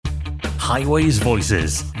Highways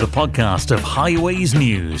Voices, the podcast of Highways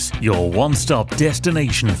News, your one-stop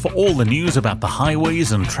destination for all the news about the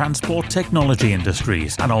highways and transport technology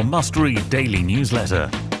industries, and our must-read daily newsletter.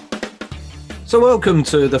 So welcome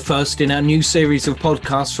to the first in our new series of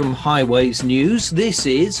podcasts from Highways News. This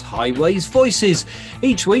is Highways Voices.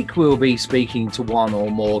 Each week we'll be speaking to one or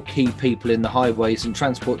more key people in the highways and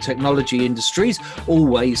transport technology industries,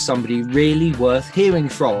 always somebody really worth hearing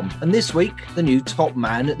from. And this week, the new top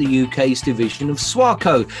man at the UK's division of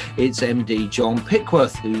Swarco. It's MD John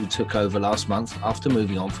Pickworth, who took over last month after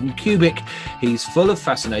moving on from Cubic. He's full of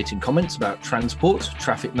fascinating comments about transport,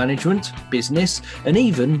 traffic management, business, and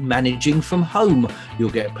even managing from home.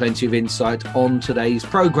 You'll get plenty of insight on today's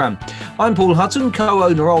programme. I'm Paul Hutton,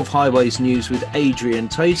 co-owner of Highways News with Adrian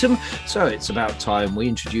Tatum, so it's about time we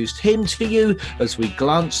introduced him to you as we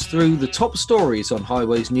glance through the top stories on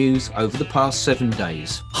Highways News over the past 7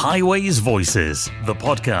 days. Highways Voices, the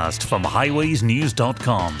podcast from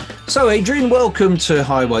highwaysnews.com. So Adrian, welcome to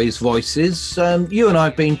Highways Voices. You and I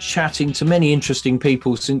have been chatting to many interesting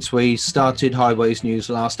people since we started Highways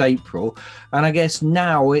News last April, and I guess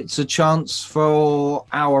now it's a chance for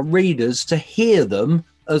our readers to hear them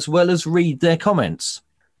as well as read their comments.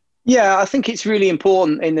 Yeah, I think it's really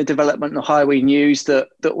important in the development of Highway News that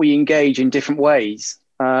we engage in different ways.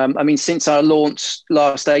 Since our launch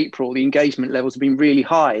last April, the engagement levels have been really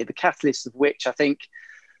high, the catalyst of which I think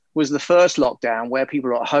was the first lockdown, where people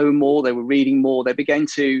were at home more, they were reading more, they began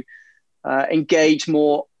to engage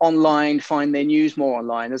more online, find their news more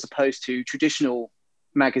online, as opposed to traditional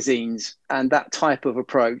magazines and that type of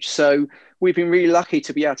approach. So we've been really lucky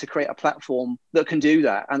to be able to create a platform that can do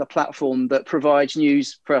that, and a platform that provides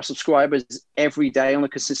news for our subscribers every day on a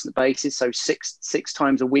consistent basis. So six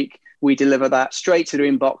times a week, we deliver that straight to their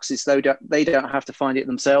inboxes, so they don't have to find it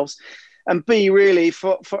themselves. And B, really,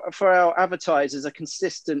 for our advertisers, a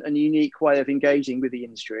consistent and unique way of engaging with the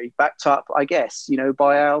industry, backed up, I guess,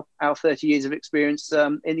 by our 30 years of experience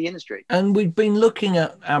in the industry. And we've been looking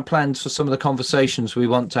at our plans for some of the conversations we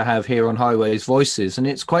want to have here on Highways Voices. And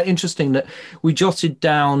it's quite interesting that we jotted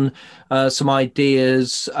down some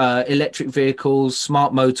ideas, electric vehicles,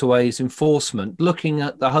 smart motorways, enforcement. Looking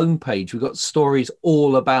at the homepage, we've got stories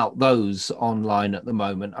all about those online at the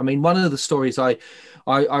moment. I mean, one of the stories I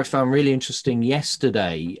found really interesting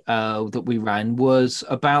yesterday that we ran was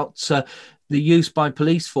about the use by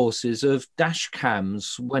police forces of dash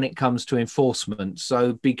cams when it comes to enforcement.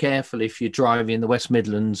 So be careful if you're driving in the West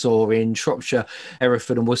Midlands or in Shropshire,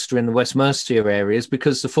 Hereford and Worcester in the West Mercia areas,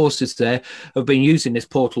 because the forces there have been using this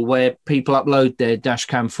portal where people upload their dash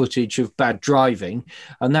cam footage of bad driving,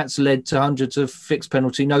 and that's led to hundreds of fixed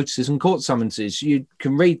penalty notices and court summonses. You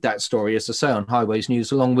can read that story, as I say, on Highways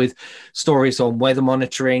News, along with stories on weather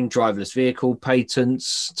monitoring, driverless vehicle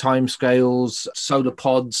patents, timescales, solar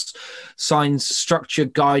pods, signs, structure,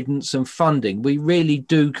 guidance and funding. We really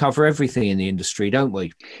do cover everything in the industry, don't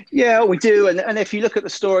we? Yeah, we do. And if you look at the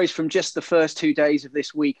stories from just the first 2 days of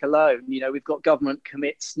this week alone, we've got government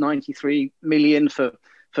commits 93 million for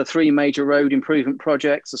 3 major road improvement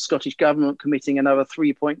projects, the Scottish Government committing another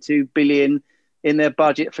 3.2 billion in their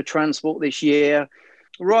budget for transport this year,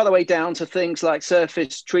 right the way down to things like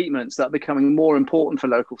surface treatments that are becoming more important for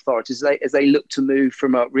local authorities as they look to move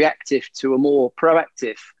from a reactive to a more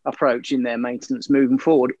proactive approach in their maintenance moving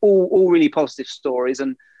forward. All really positive stories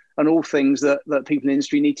and all things that people in the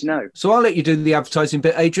industry need to know. So I'll let you do the advertising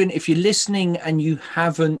bit, Adrian. If you're listening and you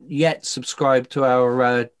haven't yet subscribed to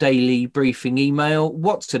our daily briefing email,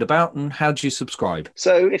 what's it about and how do you subscribe?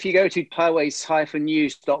 So if you go to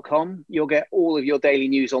highways-news.com, you'll get all of your daily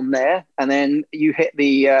news on there. And then you hit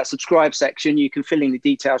the subscribe section. You can fill in the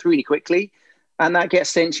details really quickly. And that gets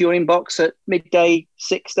sent to your inbox at midday,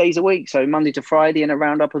 6 days a week. So Monday to Friday, and a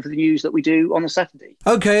roundup of the news that we do on a Saturday.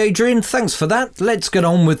 Okay, Adrian, thanks for that. Let's get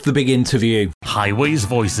on with the big interview. Highways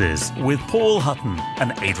Voices with Paul Hutton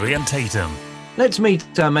and Adrian Tatum. Let's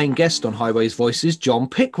meet our main guest on Highways Voices, John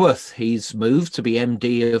Pickworth. He's moved to be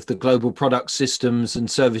MD of the global product systems and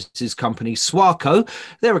services company Swarco.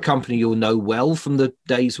 They're a company you'll know well from the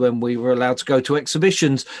days when we were allowed to go to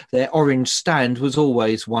exhibitions. Their orange stand was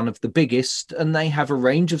always one of the biggest, and they have a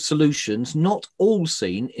range of solutions not all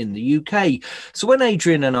seen in the UK. So when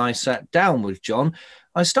Adrian and I sat down with John,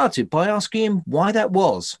 I started by asking him why that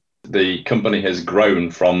was. The company has grown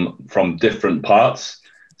from different parts.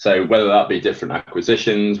 So whether that be different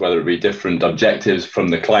acquisitions, whether it be different objectives from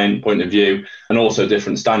the client point of view, and also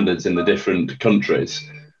different standards in the different countries,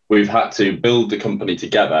 we've had to build the company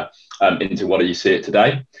together into what you see it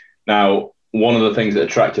today. Now, one of the things that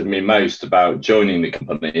attracted me most about joining the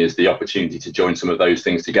company is the opportunity to join some of those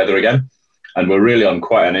things together again. And we're really on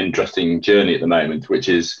quite an interesting journey at the moment, which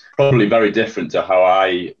is probably very different to how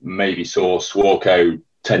I maybe saw Swarco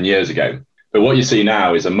 10 years ago. But what you see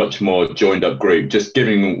now is a much more joined up group. Just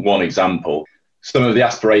giving one example, some of the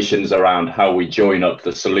aspirations around how we join up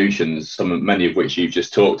the solutions, many of which you've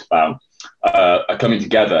just talked about, are coming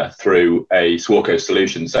together through a Swarco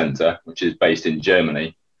Solution Centre, which is based in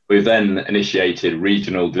Germany. We've then initiated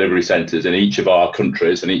regional delivery centres in each of our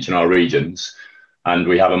countries and each in our regions. And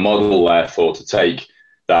we have a model, therefore, to take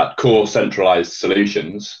that core centralised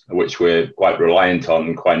solutions, which we're quite reliant on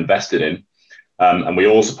and quite invested in. And we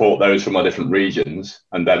all support those from our different regions.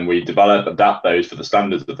 And then we adapt those for the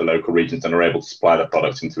standards of the local regions and are able to supply the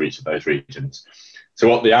products into each of those regions. So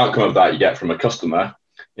what the outcome of that you get from a customer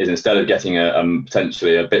is, instead of getting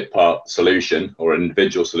potentially a bit part solution or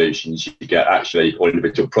individual solutions, you get actually, or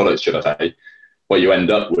individual products, should I say, what you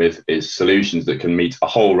end up with is solutions that can meet a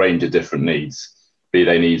whole range of different needs, be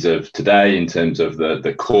they needs of today in terms of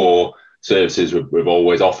the core services we've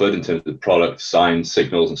always offered in terms of products, signs,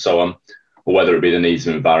 signals, and so on, or whether it be the needs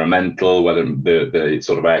of environmental, whether the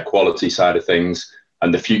sort of air quality side of things,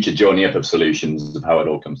 and the future joining up of solutions of how it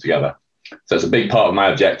all comes together. So it's a big part of my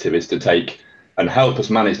objective is to take and help us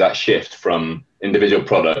manage that shift from individual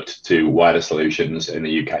product to wider solutions in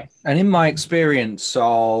the UK. And in my experience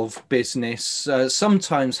of business,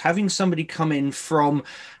 sometimes having somebody come in from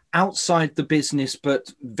outside the business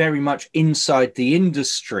but very much inside the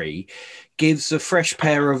industry gives a fresh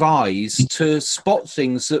pair of eyes to spot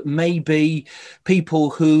things that maybe people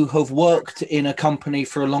who have worked in a company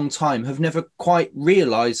for a long time have never quite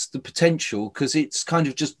realized the potential, because it's kind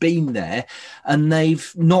of just been there and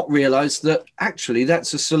they've not realized that actually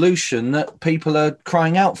that's a solution that people are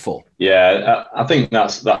crying out for. Yeah, I think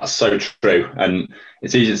that's so true. And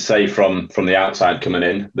it's easy to say from the outside coming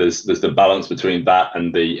in. There's the balance between that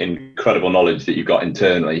and the incredible knowledge that you've got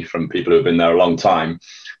internally from people who have been there a long time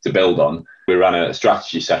to build on. We ran a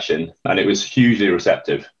strategy session and it was hugely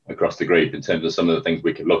receptive across the group in terms of some of the things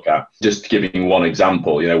we could look at. Just giving one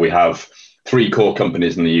example, we have 3 core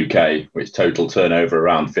companies in the UK, which total turnover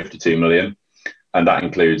around 52 million. And that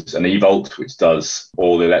includes an Evolt, which does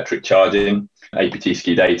all the electric charging, APT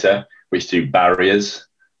Ski Data, which do barriers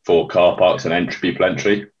for car parks and people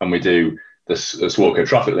entry. And we do the Swarco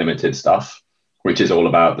Traffic Limited stuff, which is all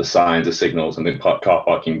about the signs, the signals, and the car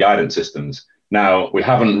parking guidance systems. Now, we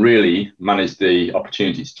haven't really managed the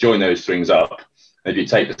opportunity to join those things up. If you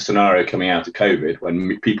take the scenario coming out of COVID,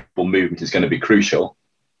 when people movement is going to be crucial,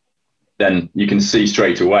 then you can see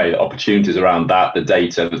straight away the opportunities around that, the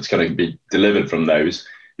data that's going to be delivered from those.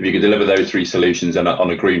 If you could deliver those 3 solutions on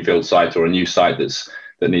a greenfield site or a new site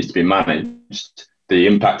that needs to be managed, the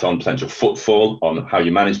impact on potential footfall, on how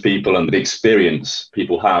you manage people, and the experience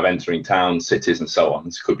people have entering towns, cities, and so on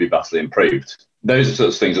could be vastly improved. Those are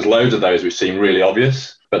sorts of things. There's loads of those which seem really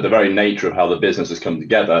obvious, but the very nature of how the business has come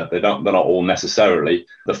together, they're not all necessarily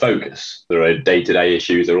the focus. There are day-to-day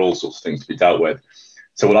issues, there are all sorts of things to be dealt with.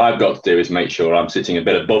 So what I've got to do is make sure I'm sitting a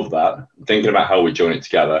bit above that, thinking about how we join it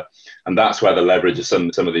together. And that's where the leverage of some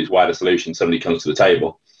of these wider solutions suddenly comes to the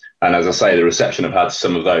table. And as I say, the reception I've had to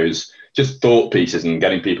some of those just thought pieces and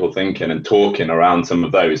getting people thinking and talking around some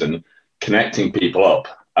of those and connecting people up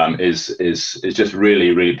is just really,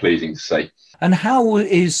 really pleasing to see. And how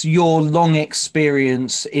is your long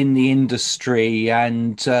experience in the industry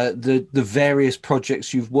and the various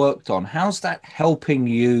projects you've worked on? How's that helping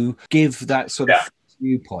you give that sort of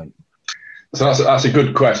viewpoint? So that's a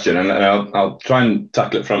good question, and I'll try and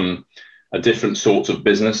tackle it from a different sort of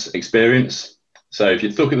business experience. So if you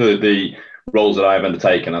look at the roles that I've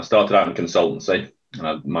undertaken, I started out in consultancy.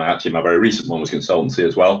 My very recent one was consultancy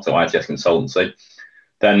as well, so ITS consultancy.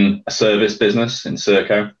 Then a service business in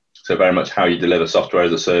Serco. So very much how you deliver software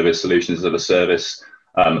as a service, solutions as a service,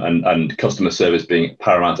 and customer service being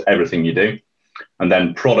paramount to everything you do. And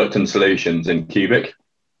then product and solutions in Cubic.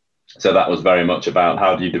 So that was very much about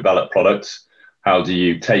how do you develop products? How do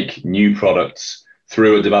you take new products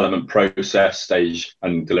through a development process stage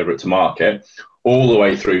and deliver it to market, all the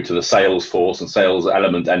way through to the sales force and sales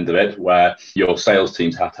element end of it, where your sales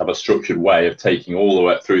teams have to have a structured way of taking all the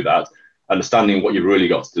way through that, understanding what you've really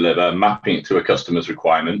got to deliver, mapping it to a customer's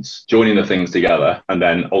requirements, joining the things together, and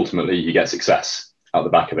then ultimately you get success out the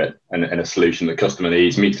back of it and a solution the customer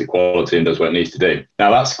needs, meets the quality and does what it needs to do. Now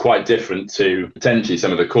that's quite different to potentially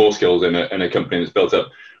some of the core skills in a company that's built up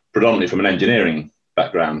predominantly from an engineering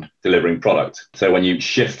background, delivering product. So when you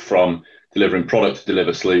shift from delivering product to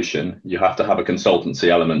deliver solution, you have to have a consultancy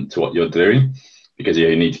element to what you're doing, because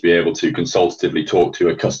you need to be able to consultatively talk to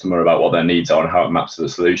a customer about what their needs are and how it maps to the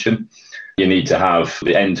solution. You need to have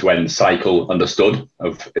the end-to-end cycle understood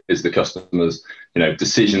of is the customer's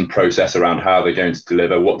decision process around how they're going to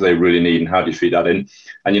deliver, what do they really need, and how do you feed that in.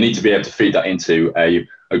 And you need to be able to feed that into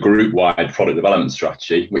a group-wide product development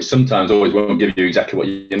strategy, which sometimes always won't give you exactly what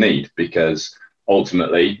you need, because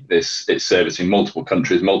ultimately it's servicing multiple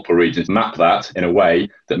countries, multiple regions. Map that in a way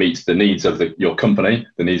that meets the needs of your company,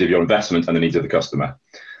 the needs of your investment, and the needs of the customer.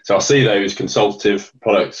 So I see those consultative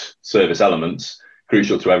product service elements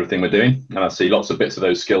crucial to everything we're doing. And I see lots of bits of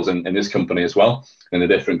those skills in this company as well, in the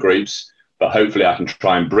different groups. But hopefully I can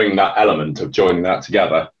try and bring that element of joining that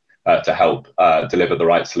together to help deliver the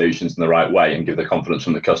right solutions in the right way and give the confidence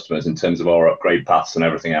from the customers in terms of our upgrade paths and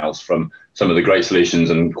everything else, from some of the great solutions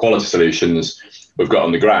and quality solutions we've got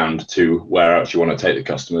on the ground to where I actually want to take the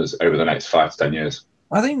customers over the next 5 to 10 years.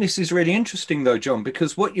 I think this is really interesting, though, John,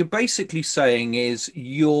 because what you're basically saying is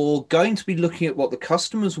you're going to be looking at what the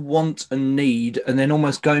customers want and need, and then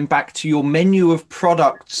almost going back to your menu of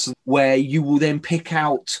products where you will then pick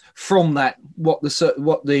out from that what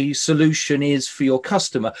the solution is for your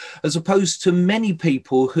customer, as opposed to many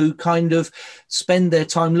people who kind of spend their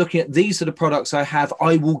time looking at these are the products I have.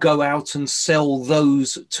 I will go out and sell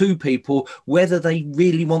those to people, whether they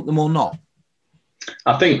really want them or not.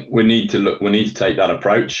 I think we need to take that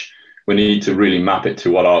approach. We need to really map it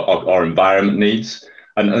to what our environment needs,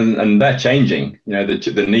 and they're changing.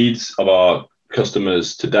 The needs of our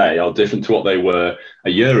customers today are different to what they were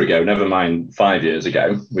a year ago, never mind 5 years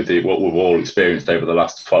ago, with what we've all experienced over the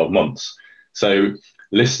last 12 months. So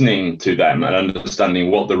listening to them and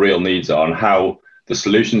understanding what the real needs are and how the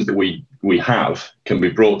solutions that we have can be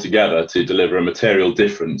brought together to deliver a material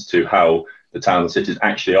difference to how the towns and cities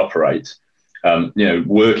actually operate.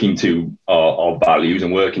 Working to our values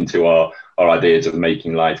and working to our ideas of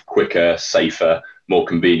making life quicker, safer, more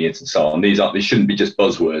convenient, and so on. These shouldn't be just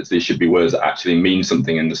buzzwords. These should be words that actually mean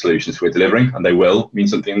something in the solutions we're delivering, and they will mean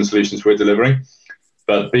something in the solutions we're delivering.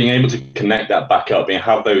 But being able to connect that back up,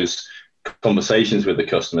 have those conversations with the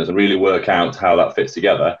customers and really work out how that fits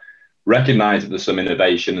together, recognize that there's some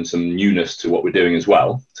innovation and some newness to what we're doing as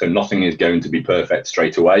well. So nothing is going to be perfect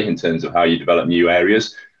straight away in terms of how you develop new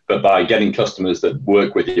areas. But by getting customers that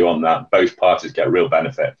work with you on that, both parties get real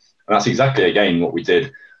benefit. And that's exactly, again, what we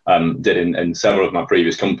did in several of my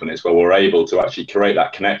previous companies, where we're able to actually create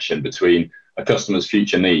that connection between a customer's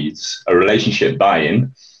future needs, a relationship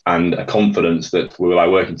buy-in, and a confidence that by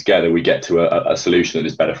working together, we get to a solution that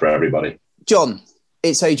is better for everybody. John,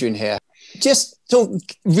 it's Adrian here. Just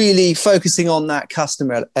really focusing on that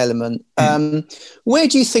customer element, where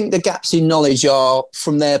do you think the gaps in knowledge are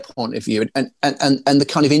from their point of view, and the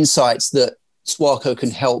kind of insights that Swarco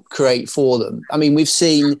can help create for them? I mean, we've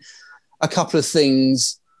seen a couple of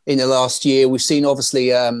things in the last year. We've seen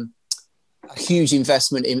obviously a huge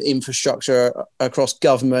investment in infrastructure across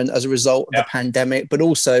government as a result of the pandemic, but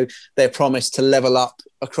also their promise to level up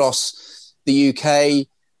across the UK.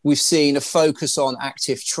 We've seen a focus on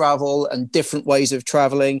active travel and different ways of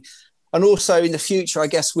traveling. And also in the future, I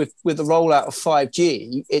guess, with the rollout of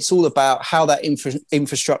 5G, it's all about how that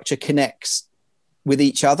infrastructure connects with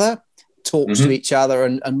each other, talks to each other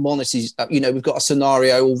and monitors. We've got a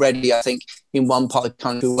scenario already, I think, in one part of the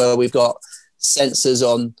country where we've got sensors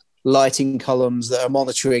on lighting columns that are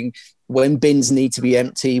monitoring when bins need to be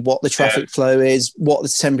empty, what the traffic flow is, what the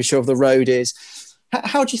temperature of the road is.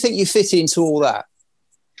 How do you think you fit into all that?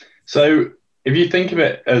 So if you think of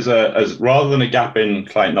it as rather than a gap in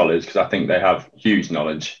client knowledge, because I think they have huge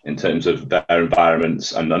knowledge in terms of their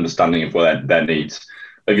environments and understanding of their needs.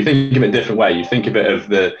 But if you think of it a different way, you think of it of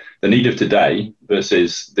the need of today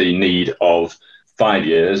versus the need of 5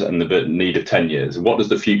 years and the need of 10 years. What does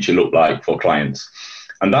the future look like for clients?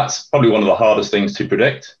 And that's probably one of the hardest things to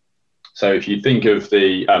predict. So if you think of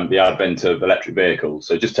the advent of electric vehicles,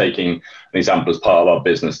 so just taking an example as part of our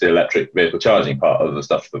business, the electric vehicle charging part of the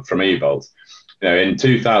stuff from eVolt, in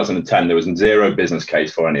 2010, there was zero business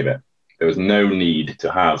case for any of it. There was no need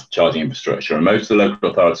to have charging infrastructure. And most of the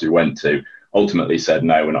local authorities we went to ultimately said,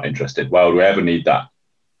 no, we're not interested. Why would we ever need that?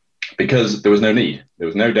 Because there was no need. There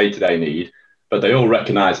was no day-to-day need, but they all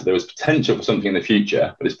recognized that there was potential for something in the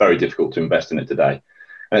future, but it's very difficult to invest in it today.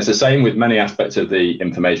 And it's the same with many aspects of the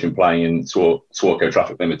information playing in Swarco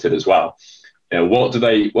Traffic Limited as well. What do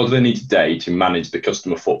they need today to manage the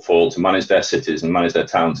customer footfall, to manage their cities and manage their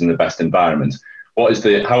towns in the best environment?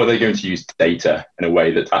 How are they going to use data in a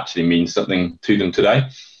way that actually means something to them today?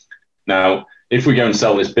 Now, if we go and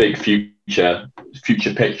sell this big future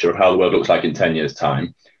picture of how the world looks like in 10 years'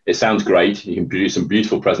 time, it sounds great. You can produce some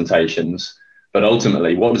beautiful presentations, but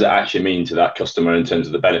ultimately, what does it actually mean to that customer in terms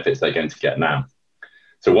of the benefits they're going to get now?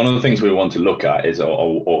 So one of the things we want to look at is,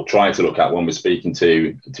 or try to look at when we're speaking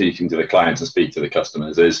to the clients and speak to the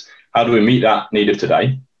customers, is how do we meet that need of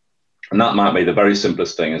today? And that might be the very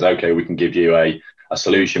simplest thing is, okay, we can give you a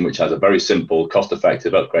solution which has a very simple,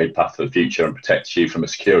 cost-effective upgrade path for the future and protects you from a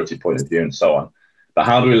security point of view and so on. But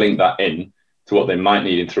how do we link that in to what they might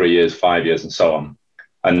need in 3 years, 5 years, and so on?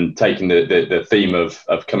 And taking the theme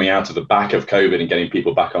of coming out of the back of COVID and getting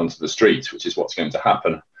people back onto the streets, which is what's going to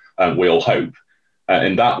happen, we all hope.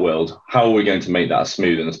 In that world, how are we going to make that as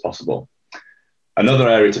smooth as possible? Another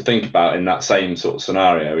area to think about in that same sort of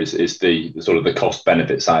scenario is the sort of the cost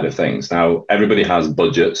benefit side of things. Now, everybody has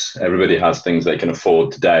budgets, everybody has things they can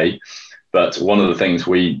afford today. But one of the things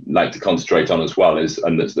we like to concentrate on as well is,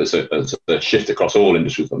 and there's a shift across all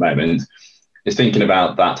industries at the moment, is thinking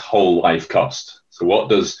about that whole life cost. So what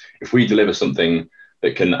does, if we deliver something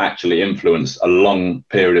that can actually influence a long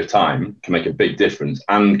period of time, can make a big difference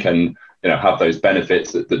and can have those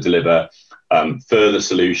benefits that deliver further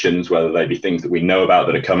solutions, whether they be things that we know about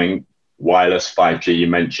that are coming, wireless, 5G, you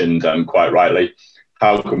mentioned quite rightly.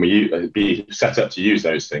 How can we be set up to use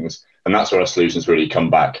those things? And that's where our solutions really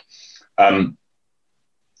come back. I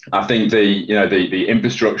think the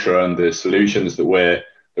infrastructure and the solutions that we're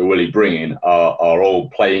really bringing are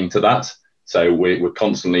all playing to that. So we're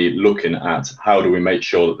constantly looking at how do we make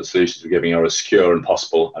sure that the solutions we're giving are as secure and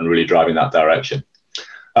possible and really driving that direction.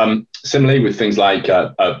 Similarly, with things like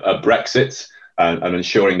a Brexit and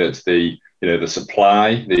ensuring that the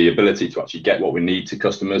supply, the ability to actually get what we need to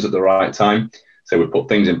customers at the right time. So we put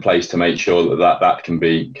things in place to make sure that can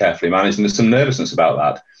be carefully managed. And there's some nervousness about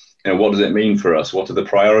that. What does it mean for us? What are the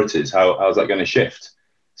priorities? How is that going to shift?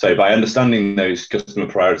 So by understanding those customer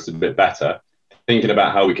priorities a bit better, thinking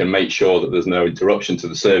about how we can make sure that there's no interruption to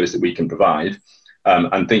the service that we can provide,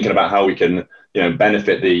 and thinking about how we can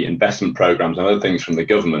benefit the investment programs and other things from the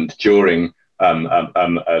government during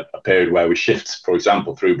a period where we shift, for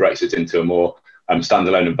example, through Brexit into a more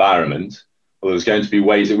standalone environment. Well, there's going to be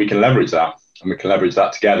ways that we can leverage that, and we can leverage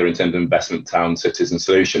that together in terms of investment, town, cities, and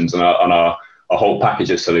solutions. And our whole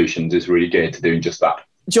package of solutions is really geared to doing just that.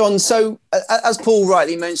 John, so as Paul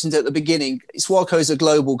rightly mentioned at the beginning, Swalco is a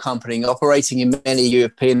global company operating in many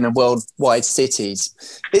European and worldwide cities.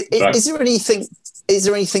 Right. Is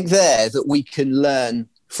there anything there that we can learn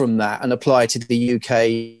from that and apply to the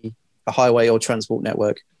UK highway or transport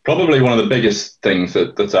network? Probably one of the biggest things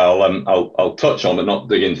that I'll touch on but not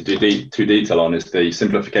dig into too detail on is the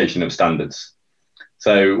simplification of standards.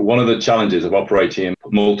 So one of the challenges of operating in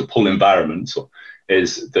multiple environments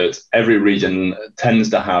is that every region tends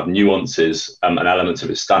to have nuances and elements of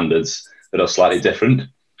its standards that are slightly different.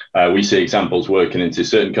 We see examples working into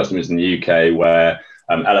certain customers in the UK where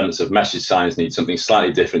elements of message signs need something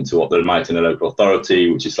slightly different to what they might in a local authority,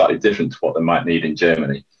 which is slightly different to what they might need in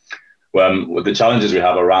Germany. The challenges we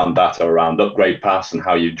have around that are around upgrade paths and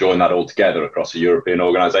how you join that all together across a European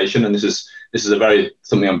organisation. And this is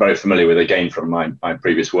something I'm very familiar with, again, from my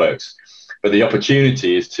previous works. But the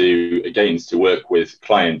opportunity is to work with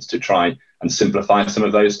clients to try and simplify some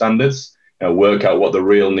of those standards, work out what the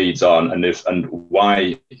real needs are and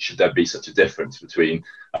why should there be such a difference between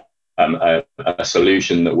a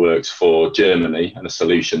solution that works for Germany and a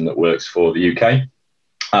solution that works for the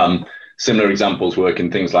UK. Similar examples work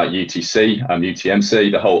in things like UTC and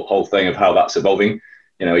UTMC, the whole thing of how that's evolving.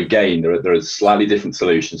 Again, there are slightly different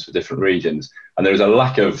solutions for different regions, and there is a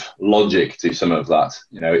lack of logic to some of that.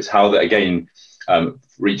 It's how that, again,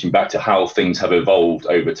 reaching back to how things have evolved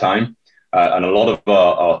over time. And a lot of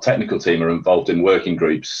our technical team are involved in working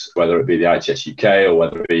groups, whether it be the ITS UK or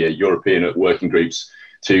whether it be European working groups,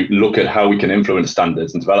 to look at how we can influence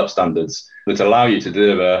standards and develop standards that allow you to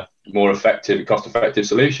deliver more effective, cost-effective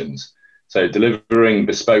solutions. So delivering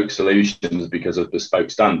bespoke solutions because of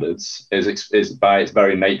bespoke standards is by its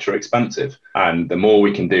very nature expensive. And the more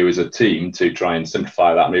we can do as a team to try and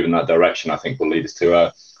simplify that, move in that direction, I think will lead us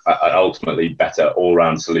to ultimately better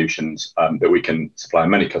all-round solutions that we can supply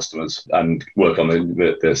many customers and work on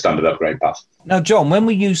the standard upgrade path. Now, John, when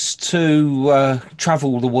we used to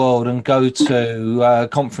travel the world and go to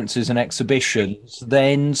conferences and exhibitions,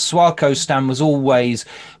 then Swalco stand was always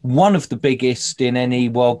one of the biggest in any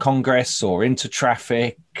World Congress or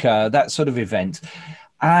Intertraffic, that sort of event.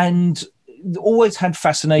 And always had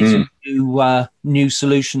fascinating new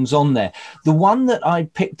solutions on there. The one that I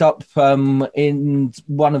picked up in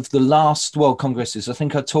one of the last World Congresses, I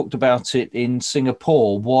think I talked about it in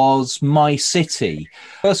Singapore, was My City.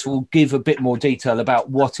 First of all, give a bit more detail about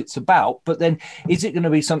what it's about, but then is it going to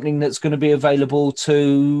be something that's going to be available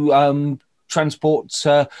to transport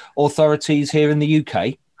authorities here in the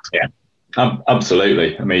UK? Yeah,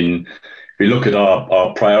 absolutely. I mean, if we look at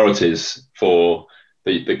our priorities for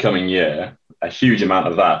the coming year, a huge amount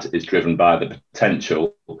of that is driven by the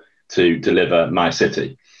potential to deliver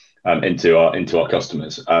MyCity into our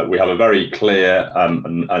customers. We have a very clear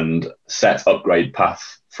and set upgrade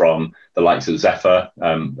path from the likes of Zephyr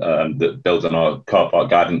that builds on our car park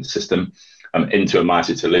guidance system into a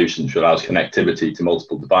MyCity solution, which allows connectivity to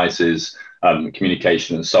multiple devices,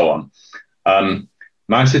 communication, and so on.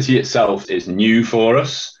 MyCity itself is new for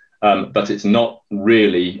us, but it's not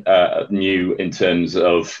really new in terms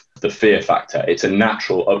of the fear factor. It's a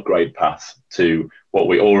natural upgrade path to what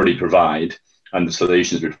we already provide and the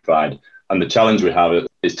solutions we provide. And the challenge we have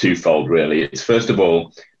is twofold, really. It's first of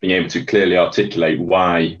all, being able to clearly articulate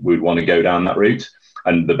why we'd want to go down that route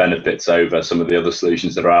and the benefits over some of the other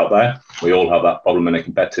solutions that are out there. We all have that problem in a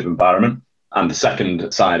competitive environment. And the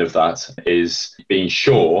second side of that is being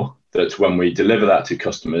sure that when we deliver that to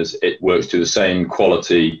customers, it works to the same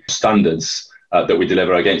quality standards that we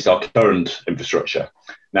deliver against our current infrastructure.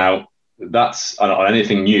 Now, that's on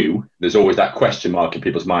anything new, there's always that question mark in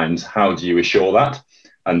people's minds. How do you assure that?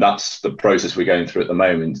 And that's the process we're going through at the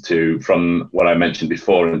moment from what I mentioned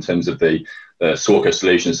before in terms of the Swarco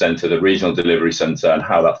Solution Centre, the Regional Delivery Centre, and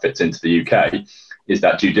how that fits into the UK, is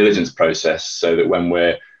that due diligence process, so that when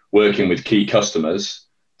we're working with key customers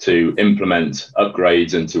to implement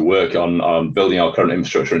upgrades and to work on building our current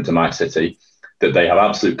infrastructure into MyCity, that they have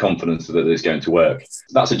absolute confidence that it's going to work.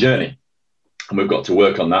 That's a journey, and we've got to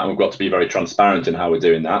work on that, and we've got to be very transparent in how we're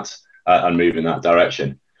doing that and move in that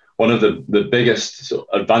direction. One of the biggest sort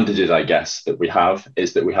of advantages, I guess, that we have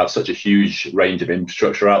is that we have such a huge range of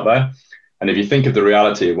infrastructure out there. And if you think of the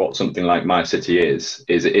reality of what something like MyCity is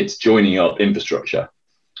it's joining up infrastructure.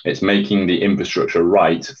 It's making the infrastructure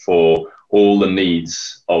right for all the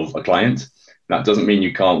needs of a client. That doesn't mean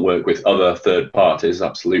you can't work with other third parties,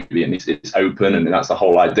 absolutely. And it's open, and that's the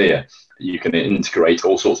whole idea. You can integrate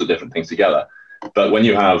all sorts of different things together. But when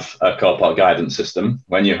you have a car park guidance system,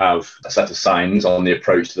 when you have a set of signs on the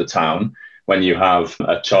approach to the town, when you have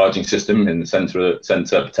a charging system in the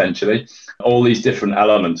centre potentially, all these different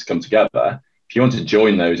elements come together. If you want to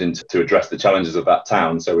join those to address the challenges of that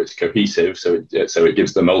town, so it's cohesive, so it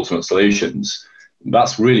gives them ultimate solutions,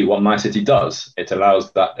 that's really what MyCity does. It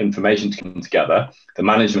allows that information to come together, the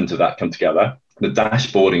management of that come together, the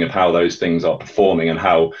dashboarding of how those things are performing and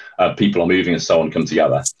how people are moving and so on come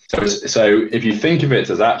together. So if you think of it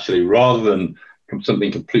as actually, rather than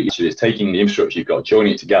something completely, it's taking the infrastructure you've got,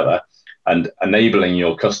 joining it together and enabling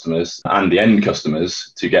your customers and the end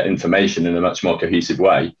customers to get information in a much more cohesive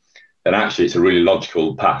way, then actually it's a really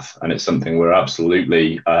logical path, and it's something we're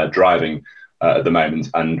absolutely driving at the moment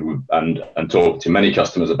and talk to many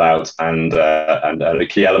customers about, and a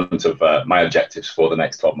key element of my objectives for the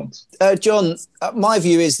next 12 months. John, my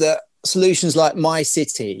view is that solutions like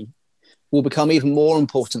MyCity will become even more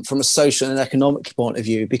important from a social and economic point of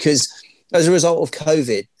view, because as a result of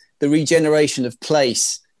COVID, the regeneration of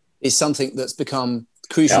place is something that's become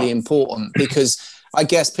crucially important, because I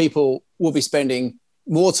guess people will be spending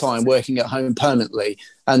more time working at home permanently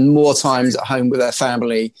and more times at home with their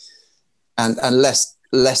family and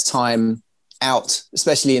less time out,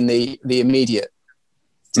 especially in the immediate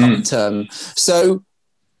term. So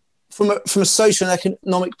from a social and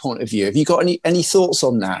economic point of view, have you got any thoughts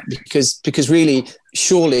on that? Because really,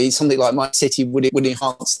 surely something like MyCity would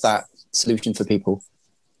enhance that solution for people.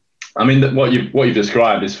 I mean, what you've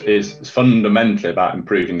described is fundamentally about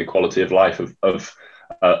improving the quality of life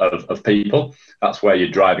of people. That's where you're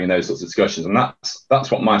driving those sorts of discussions, and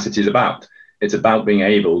that's what MyCity is about. It's about being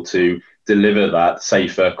able to deliver that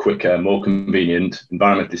safer, quicker, more convenient,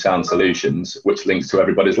 environmentally sound solutions, which links to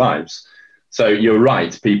everybody's lives. So you're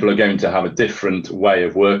right, people are going to have a different way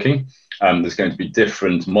of working. There's going to be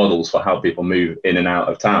different models for how people move in and out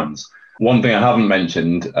of towns. One thing I haven't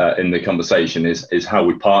mentioned in the conversation is how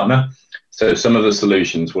we partner. So some of the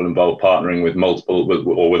solutions will involve partnering with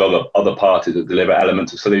with other parties that deliver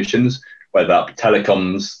elements of solutions, whether that be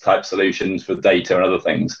telecoms type solutions for data and other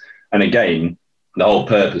things. And again, the whole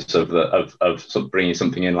purpose of sort of bringing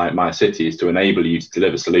something in like MyCity is to enable you to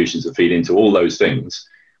deliver solutions that feed into all those things,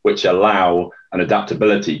 which allow an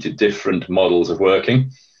adaptability to different models of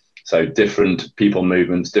working. So different people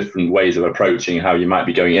movements, different ways of approaching how you might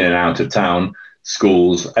be going in and out of town,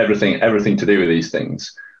 schools, everything to do with these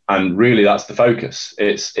things. And really that's the focus.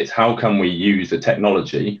 It's how can we use the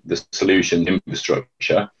technology, the solution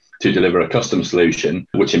infrastructure to deliver a custom solution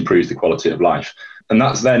which improves the quality of life. And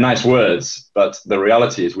they're nice words, but the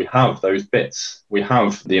reality is we have those bits. We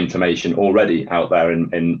have the information already out there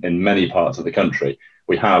in many parts of the country.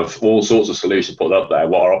 We have all sorts of solutions put up there.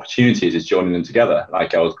 What our opportunities is joining them together,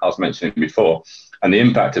 like I was mentioning before. And the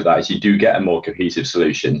impact of that is you do get a more cohesive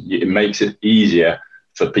solution. It makes it easier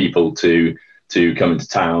for people to come into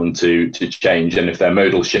town to change. And if their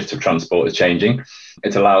modal shift of transport is changing,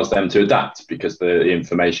 it allows them to adapt because the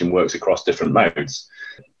information works across different modes.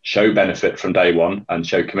 Show benefit from day one and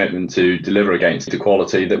show commitment to deliver against the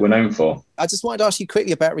quality that we're known for. I just wanted to ask you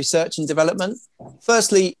quickly about research and development.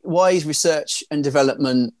 Firstly, why is research and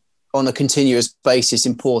development on a continuous basis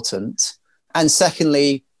important? And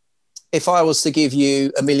secondly, if I was to give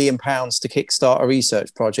you £1 million to kickstart a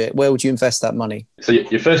research project, where would you invest that money? So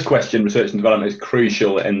your first question, research and development, is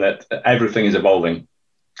crucial in that everything is evolving.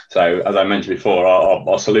 So as I mentioned before,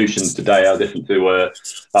 our solutions today are different to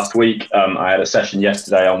last week. I had a session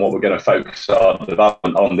yesterday on what we're going to focus our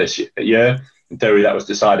development on this year. In theory, that was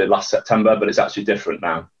decided last September, but it's actually different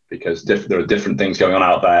now because there are different things going on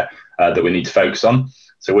out there that we need to focus on.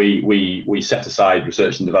 So we set aside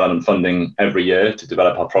research and development funding every year to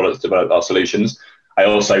develop our products, develop our solutions. I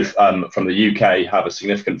also, from the UK, have a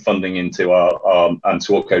significant funding into our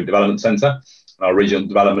Antuoco Development Centre, our regional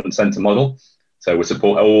development centre model. So we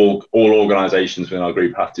support all organisations within our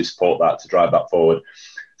group have to support that to drive that forward.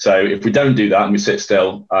 So if we don't do that and we sit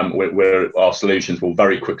still, our solutions will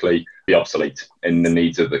very quickly be obsolete in the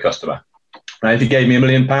needs of the customer. Now, if you gave me £1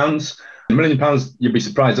 million, £1 million, you'd be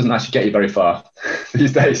surprised, doesn't actually get you very far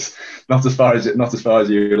these days. Not as far as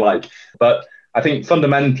you would like. But I think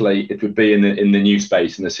fundamentally it would be in the new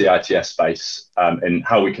space, in the CITS space, in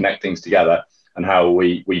how we connect things together and how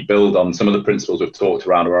we build on some of the principles we've talked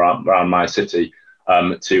around My City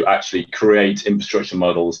to actually create infrastructure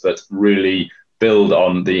models that really build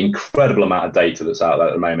on the incredible amount of data that's out there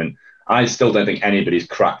at the moment. I still don't think anybody's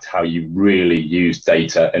cracked how you really use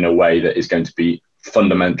data in a way that is going to be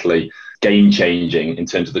fundamentally game-changing in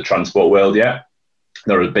terms of the transport world yet.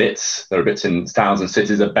 There are bits in towns and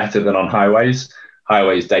cities that are better than on highways.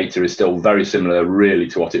 Highways data is still very similar really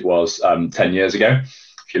to what it was 10 years ago.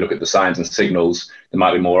 If you look at the signs and signals, there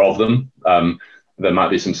might be more of them. There might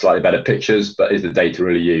be some slightly better pictures, but is the data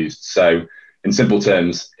really used? So in simple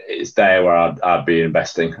terms, it's there where I'd be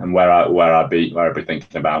investing and where I'd be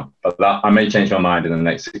thinking about. But that I may change my mind in the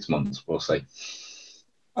next 6 months. We'll see.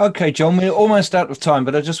 Okay, John, we're almost out of time,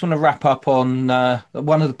 but I just want to wrap up on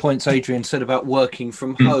one of the points Adrian said about working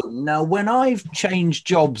from home. Now, when I've changed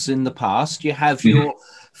jobs in the past, you have your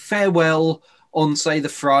farewell on, say, the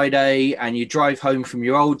Friday, and you drive home from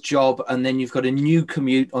your old job, and then you've got a new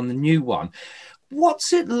commute on the new one.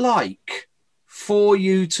 What's it like for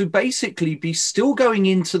you to basically be still going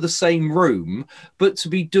into the same room, but to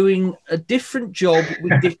be doing a different job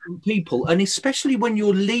with different people? And especially when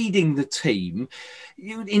you're leading the team,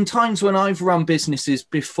 in times when I've run businesses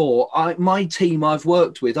before, my team I've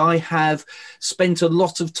worked with, I have spent a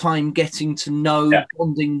lot of time getting to know,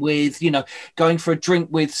 bonding with, going for a drink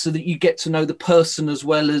with, so that you get to know the person as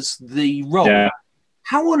well as the role. Yeah.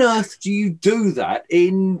 How on earth do you do that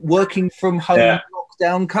in working from home?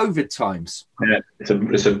 Down COVID times? Yeah,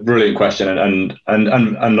 it's a brilliant question and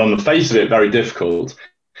on the face of it, very difficult.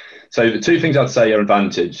 So the two things I'd say are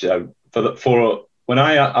advantage for when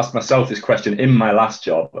I asked myself this question in my last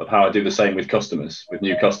job of how I do the same with customers, with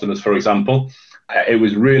new customers, for example, it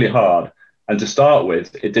was really hard. And to start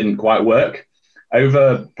with, it didn't quite work.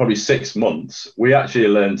 Over probably 6 months, we actually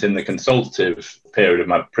learned in the consultative period of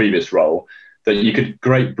my previous role that you could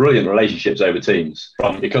create brilliant relationships over Teams,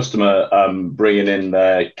 from your customer bringing in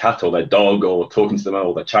their cat or their dog or talking to them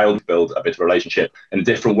or their child, to build a bit of a relationship in a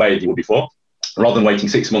different way than you would before. Rather than waiting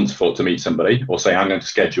 6 months to meet somebody or saying, I'm going to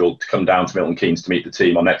schedule to come down to Milton Keynes to meet the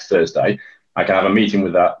team on next Thursday, I can have a meeting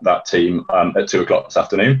with that team at 2 o'clock this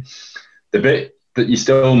afternoon. The bit that you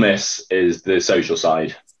still miss is the social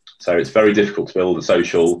side. So it's very difficult to build a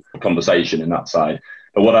social conversation in that side.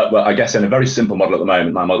 But what I guess in a very simple model at the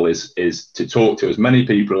moment, my model is to talk to as many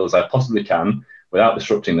people as I possibly can without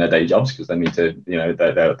disrupting their day jobs, because they need to,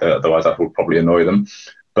 otherwise that will probably annoy them.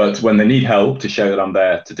 But when they need help, to show that I'm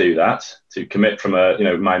there to do that, to commit from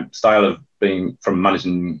my style of being from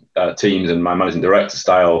managing teams, and my managing director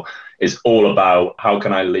style is all about how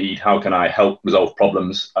can I lead, how can I help resolve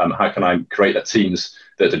problems, how can I create teams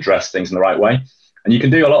that address things in the right way. And you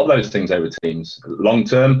can do a lot of those things over Teams. Long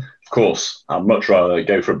term, of course, I'd much rather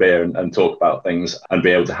go for a beer and talk about things and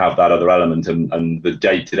be able to have that other element and the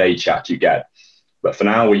day-to-day chat you get. But for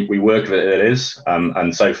now, we work with it is.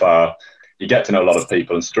 And so far, you get to know a lot of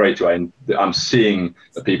people, and straight away, I'm seeing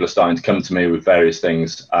that people are starting to come to me with various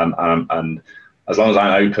things. And as long as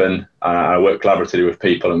I'm open I work collaboratively with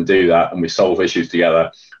people and do that, and we solve issues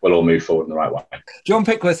together, we'll all move forward in the right way. John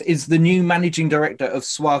Pickworth is the new managing director of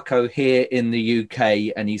Swarco here in the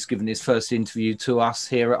UK, and he's given his first interview to us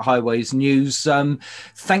here at Highways News.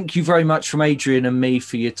 Thank you very much from Adrian and me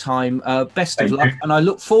for your time. Best of luck. And I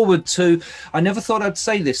look forward to, I never thought I'd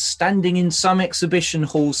say this, standing in some exhibition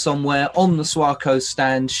hall somewhere on the Swarco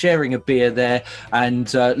stand, sharing a beer there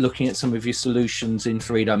and looking at some of your solutions in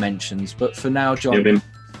 3 dimensions. But for now, John,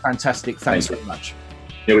 fantastic. Thanks very much.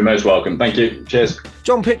 You'll be most welcome. Thank you. Cheers.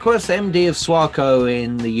 John Pickworth, MD of Swarco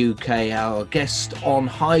in the UK, our guest on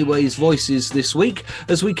Highways Voices this week,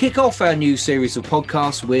 as we kick off our new series of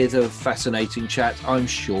podcasts with a fascinating chat. I'm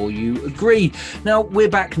sure you agree. Now, we're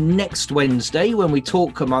back next Wednesday when we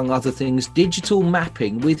talk, among other things, digital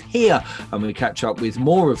mapping with HERE, and we catch up with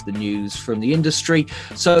more of the news from the industry.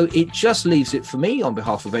 So it just leaves it for me, on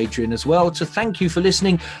behalf of Adrian as well, to thank you for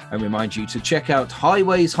listening and remind you to check out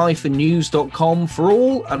highways-news.com for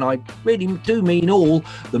all, and I really do mean all,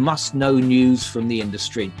 the must-know news from the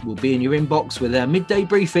industry. Will be in your inbox with our midday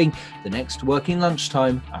briefing the next working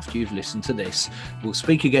lunchtime after you've listened to this. We'll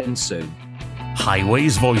speak again soon.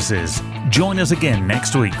 Highways Voices. Join us again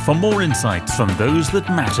next week for more insights from those that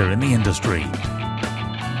matter in the industry.